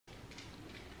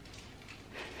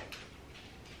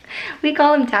We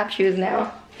call them tap shoes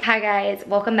now. Hi guys,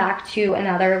 welcome back to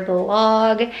another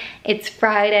vlog. It's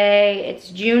Friday,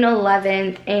 it's June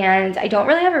 11th, and I don't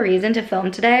really have a reason to film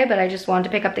today, but I just wanted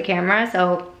to pick up the camera,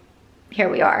 so here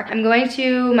we are. I'm going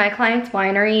to my client's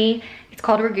winery. It's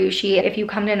called Regusci. If you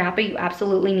come to Napa, you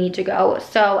absolutely need to go.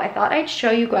 So I thought I'd show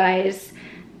you guys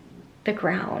the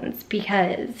grounds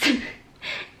because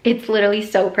it's literally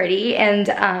so pretty, and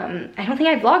I don't think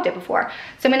I vlogged it before.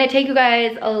 So I'm gonna take you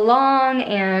guys along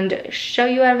and show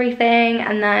you everything,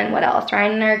 and then what else?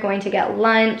 Ryan and I are going to get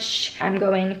lunch. I'm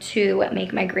going to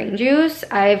make my green juice.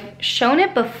 I've shown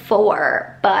it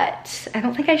before, but I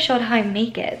don't think I showed how I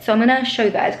make it. So I'm gonna show you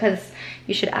guys because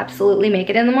you should absolutely make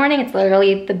it in the morning. It's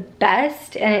literally the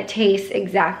best, and it tastes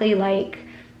exactly like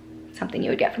something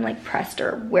you would get from like Pressed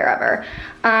or wherever.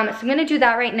 So I'm gonna do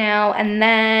that right now, and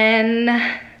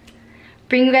then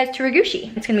bring you guys to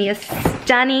Regusci. It's gonna be a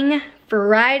stunning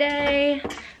Friday.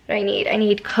 What do I need? I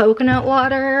need coconut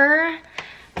water.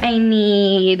 I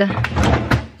need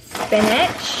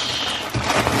spinach.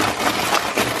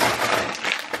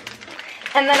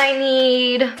 And then I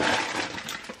need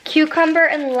cucumber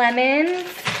and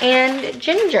lemons and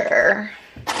ginger.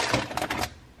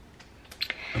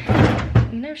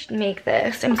 I'm gonna make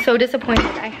this. I'm so disappointed.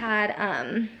 I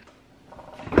had,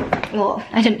 well,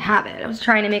 I didn't have it. I was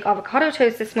trying to make avocado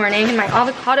toast this morning, and my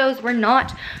avocados were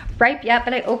not ripe yet,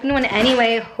 but I opened one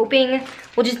anyway, hoping,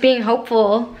 well, just being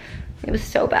hopeful. It was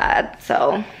so bad,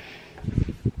 so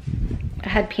I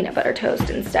had peanut butter toast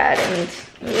instead, and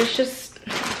it was just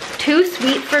too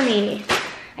sweet for me.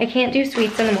 I can't do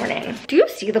sweets in the morning. Do you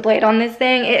see the blade on this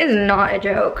thing? It is not a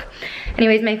joke.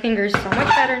 Anyways, my finger's so much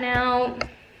better now.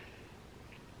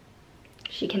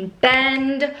 She can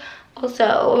bend.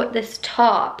 Also, this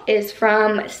top is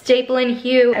from Staple &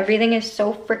 Hue. Everything is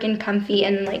so freaking comfy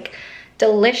and like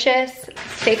delicious.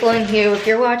 Staple & Hue, if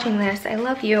you're watching this, I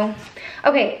love you.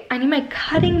 Okay, I need my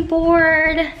cutting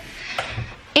board,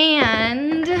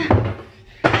 and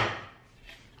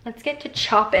let's get to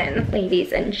chopping,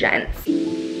 ladies and gents.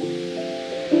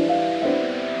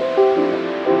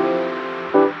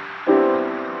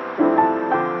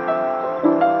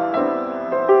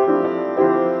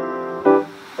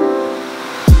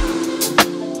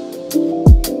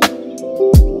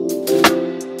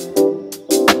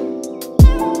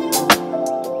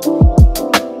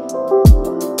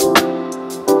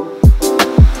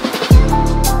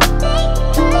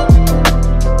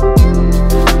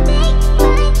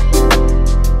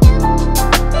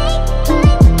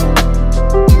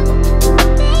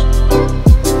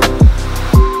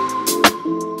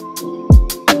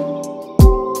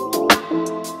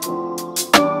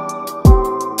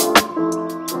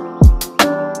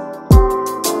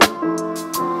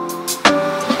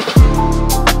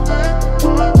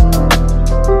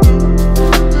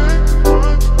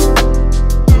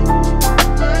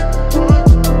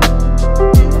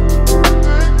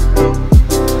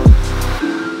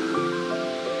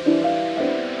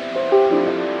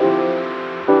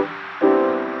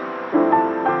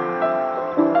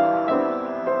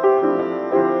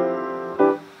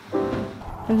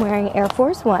 I'm wearing Air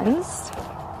Force Ones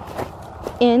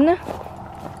in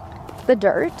the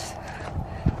dirt.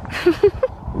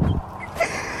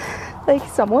 Like,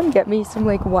 someone get me some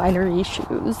like winery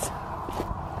shoes.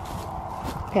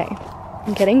 Okay,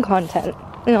 I'm getting content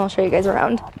and I'll show you guys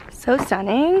around. So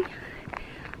stunning.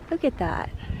 Look at that.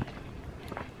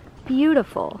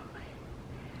 Beautiful.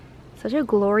 Such a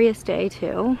glorious day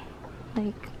too.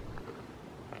 Like,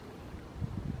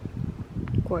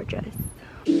 gorgeous.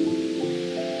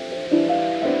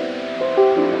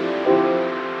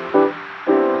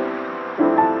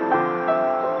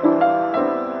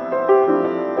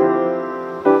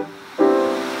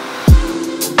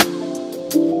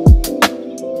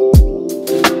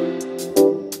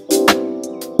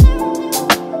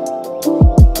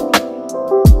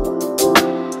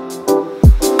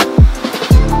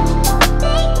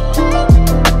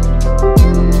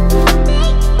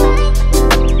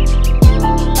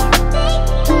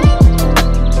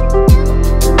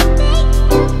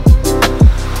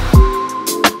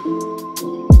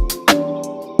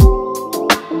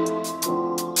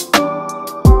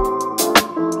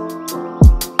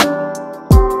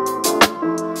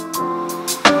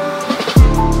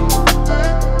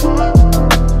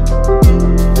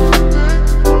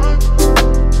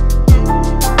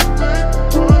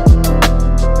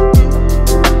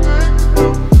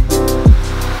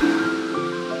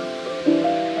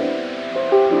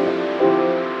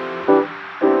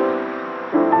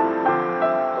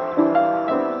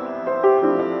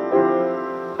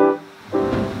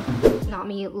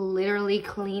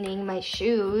 Cleaning my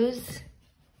shoes.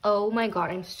 Oh my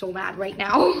God, I'm so mad right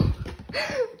now.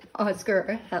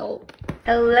 Oscar, help.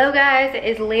 Hello guys, it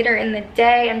is later in the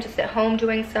day. I'm just at home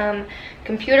doing some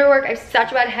computer work. I have such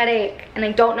a bad headache and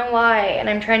I don't know why. And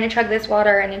I'm trying to chug this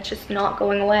water and it's just not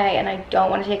going away and I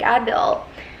don't want to take Advil.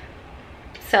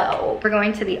 So we're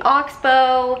going to the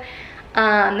Oxbow.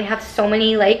 They have so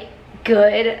many like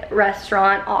good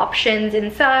restaurant options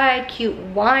inside, cute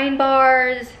wine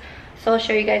bars. So I'll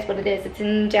show you guys what it is. It's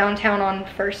in downtown on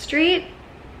 1st Street.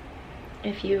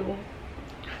 If you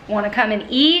want to come and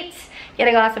eat, get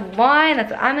a glass of wine,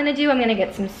 that's what I'm gonna do. I'm gonna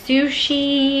get some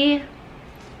sushi.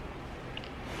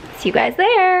 See you guys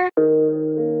there.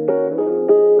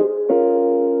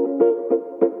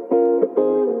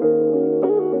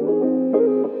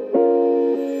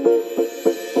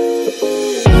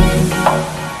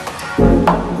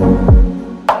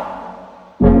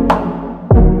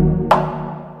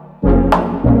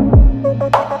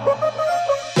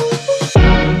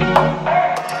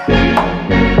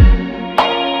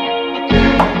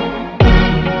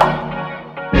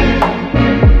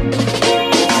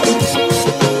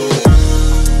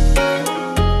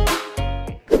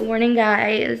 Morning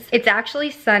guys, it's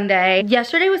actually Sunday.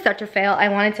 Yesterday was such a fail. I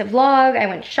wanted to vlog, I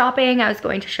went shopping, I was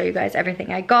going to show you guys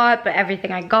everything I got, but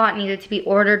everything I got needed to be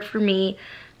ordered for me,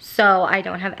 so I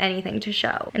don't have anything to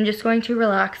show. I'm just going to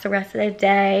relax the rest of the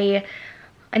day.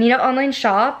 I need to online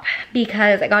shop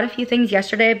because I got a few things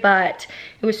yesterday, but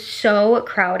it was so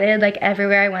crowded like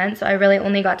everywhere I went, so I really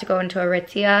only got to go into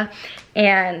Aritzia,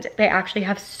 and they actually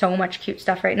have so much cute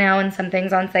stuff right now and some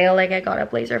things on sale. Like I got a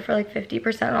blazer for like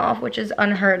 50% off, which is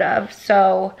unheard of.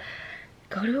 So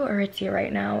go to Aritzia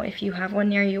right now if you have one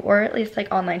near you, or at least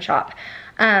like online shop.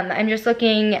 I'm just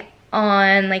looking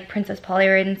on like Princess Polly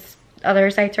and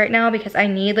other sites right now because I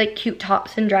need like cute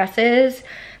tops and dresses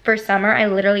for summer. I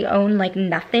literally own like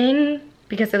nothing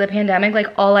because of the pandemic. Like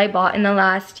all I bought in the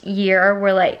last year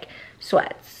were like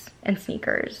sweats and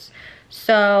sneakers.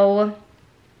 So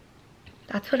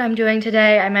that's what I'm doing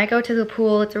today. I might go to the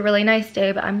pool. It's a really nice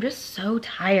day, but I'm just so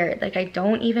tired. Like I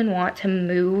don't even want to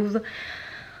move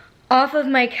off of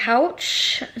my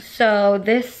couch. So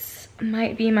this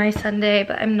might be my Sunday,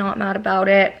 but I'm not mad about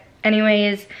it.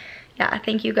 Anyways, yeah,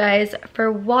 thank you guys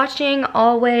for watching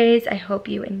always. I hope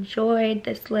you enjoyed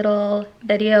this little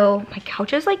video. My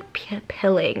couch is like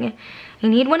pilling. I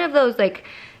need one of those like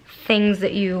things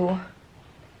that you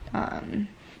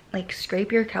like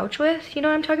scrape your couch with, you know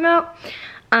what I'm talking about?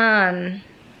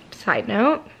 Side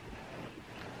note,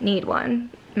 need one.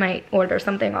 Might order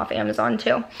something off Amazon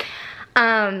too.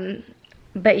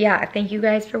 But yeah, thank you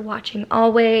guys for watching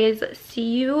always.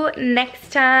 See you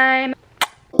next time.